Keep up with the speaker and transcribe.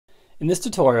In this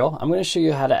tutorial, I'm going to show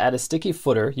you how to add a sticky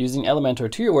footer using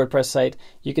Elementor to your WordPress site.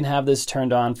 You can have this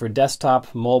turned on for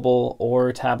desktop, mobile,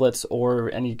 or tablets,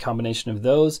 or any combination of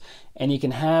those, and you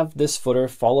can have this footer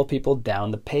follow people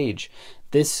down the page.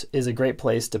 This is a great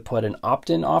place to put an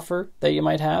opt-in offer that you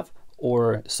might have,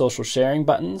 or social sharing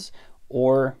buttons,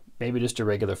 or maybe just a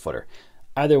regular footer.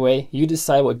 Either way, you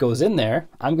decide what goes in there.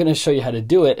 I'm going to show you how to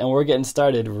do it, and we're getting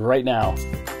started right now.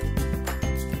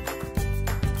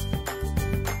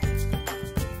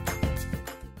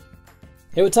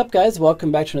 Hey, what's up guys? Welcome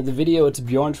back to another video. It's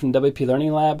Bjorn from WP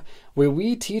Learning Lab, where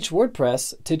we teach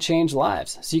WordPress to change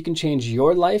lives. So you can change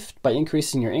your life by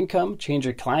increasing your income, change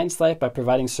your client's life by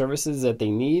providing services that they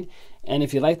need. And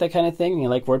if you like that kind of thing, and you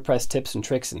like WordPress tips and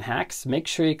tricks and hacks, make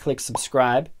sure you click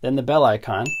subscribe, then the bell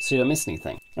icon so you don't miss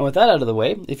anything. And with that out of the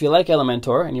way, if you like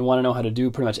Elementor and you want to know how to do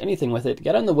pretty much anything with it,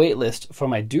 get on the wait list for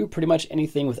my Do Pretty Much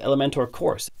Anything with Elementor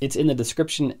course. It's in the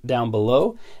description down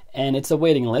below, and it's a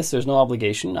waiting list. There's no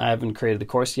obligation. I haven't created the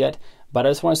course yet, but I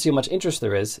just want to see how much interest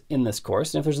there is in this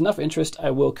course. And if there's enough interest,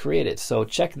 I will create it. So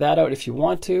check that out if you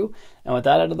want to. And with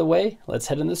that out of the way, let's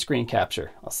head into screen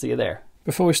capture. I'll see you there.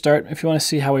 Before we start, if you want to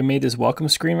see how we made this welcome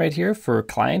screen right here for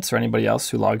clients or anybody else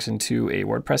who logs into a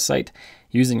WordPress site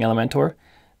using Elementor,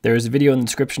 there's a video in the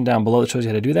description down below that shows you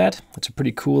how to do that. It's a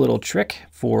pretty cool little trick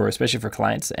especially for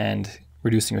clients and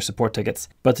reducing your support tickets.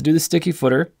 But to do the sticky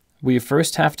footer, we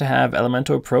first have to have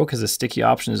Elementor Pro, because the sticky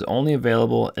option is only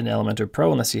available in Elementor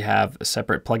Pro unless you have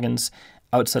separate plugins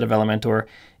outside of Elementor.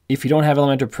 If you don't have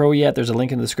Elementor Pro yet, there's a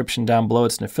link in the description down below.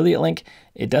 It's an affiliate link.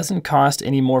 It doesn't cost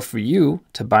any more for you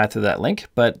to buy through that link,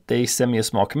 but they send me a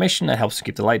small commission that helps to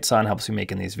keep the lights on, helps me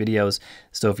making these videos.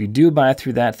 So if you do buy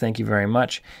through that, thank you very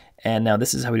much. And now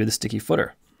this is how we do the sticky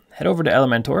footer. Head over to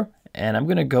Elementor, and I'm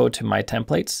going to go to My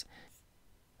Templates.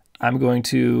 I'm going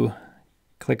to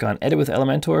click on Edit with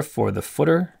Elementor for the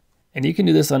footer. And you can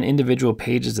do this on individual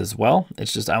pages as well.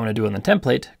 It's just I want to do it on the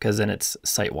template because then it's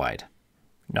site-wide,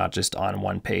 not just on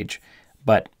one page.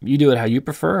 But you do it how you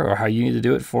prefer or how you need to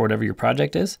do it for whatever your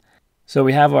project is. So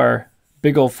we have our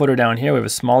big old footer down here. We have a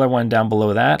smaller one down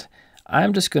below that.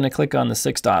 I'm just going to click on the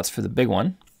 6 dots for the big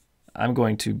one. I'm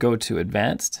going to go to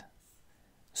Advanced,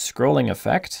 Scrolling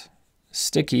Effect,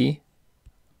 Sticky,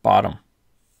 Bottom,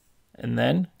 and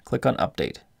then click on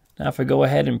Update. Now if I go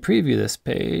ahead and preview this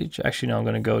page, actually no, I'm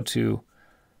going to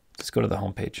let's go to the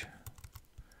home page.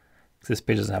 This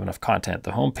page doesn't have enough content.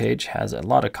 The home page has a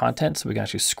lot of content, so we can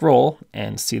actually scroll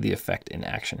and see the effect in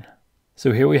action.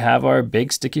 So here we have our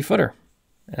big sticky footer.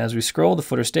 And as we scroll, the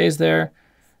footer stays there,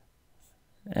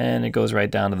 and it goes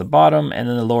right down to the bottom, and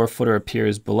then the lower footer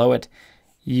appears below it.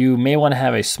 You may want to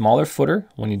have a smaller footer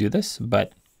when you do this,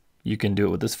 but you can do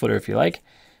it with this footer if you like.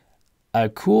 A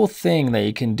cool thing that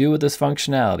you can do with this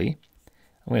functionality,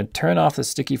 I'm going to turn off the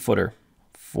sticky footer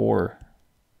for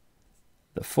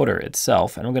the footer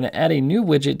itself, and I'm going to add a new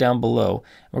widget down below.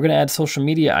 We're going to add social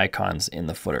media icons in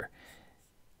the footer.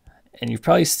 And you've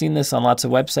probably seen this on lots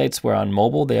of websites where on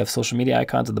mobile they have social media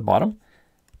icons at the bottom.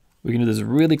 We can do this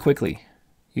really quickly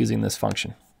using this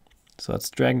function. So let's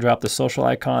drag and drop the social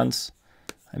icons.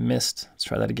 I missed. Let's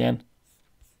try that again.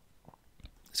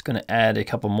 It's going to add a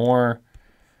couple more.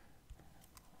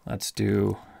 Let's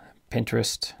do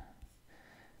Pinterest,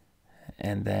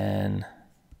 and then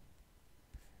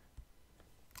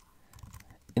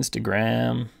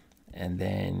Instagram, and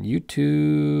then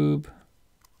YouTube.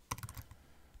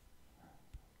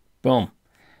 Boom.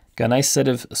 Got a nice set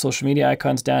of social media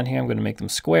icons down here. I'm going to make them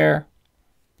square.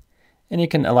 And you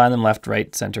can align them left,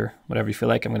 right, center, whatever you feel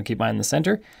like. I'm going to keep mine in the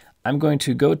center. I'm going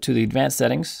to go to the advanced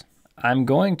settings. I'm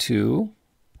going to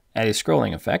add a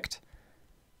scrolling effect.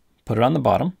 Put it on the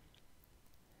bottom,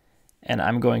 and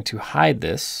I'm going to hide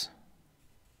this.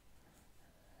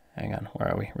 Hang on,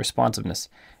 where are we? Responsiveness.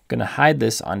 I'm going to hide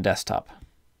this on desktop.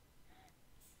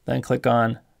 Then click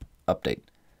on Update.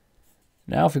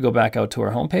 Now if we go back out to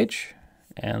our home page,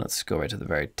 and let's go right to the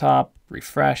very top,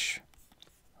 refresh.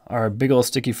 Our big old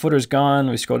sticky footer's gone.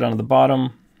 We scroll down to the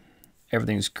bottom.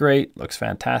 Everything's great, looks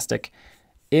fantastic.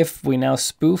 If we now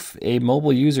spoof a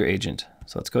mobile user agent,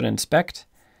 so let's go to Inspect.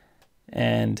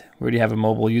 And we already have a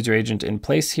mobile user agent in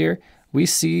place here. We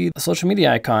see the social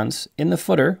media icons in the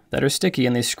footer that are sticky,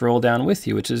 and they scroll down with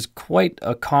you, which is quite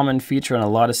a common feature on a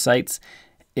lot of sites.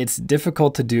 It's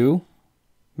difficult to do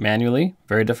manually,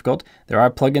 very difficult. There are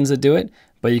plugins that do it,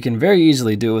 but you can very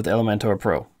easily do it with Elementor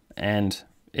Pro, and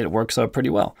it works out pretty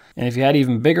well. And if you had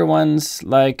even bigger ones,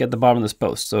 like at the bottom of this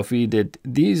post, so if we did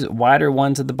these wider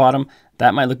ones at the bottom,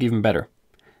 that might look even better.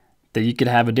 That you could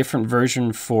have a different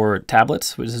version for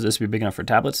tablets, which is this would be big enough for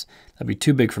tablets. That'd be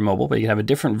too big for mobile, but you could have a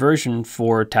different version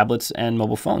for tablets and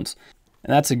mobile phones.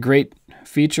 And that's a great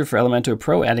feature for Elementor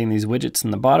Pro, adding these widgets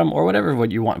in the bottom or whatever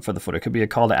what you want for the footer. It could be a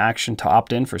call to action to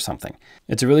opt in for something.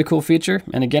 It's a really cool feature.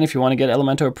 And again, if you want to get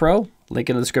Elementor Pro, link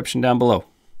in the description down below.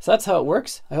 So that's how it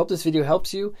works. I hope this video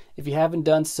helps you. If you haven't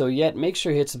done so yet, make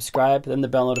sure you hit subscribe, then the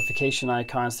bell notification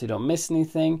icon so you don't miss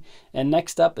anything. And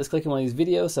next up is clicking one of these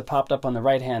videos that popped up on the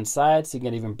right hand side so you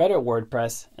can get even better at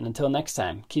WordPress. And until next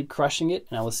time, keep crushing it,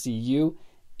 and I will see you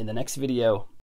in the next video.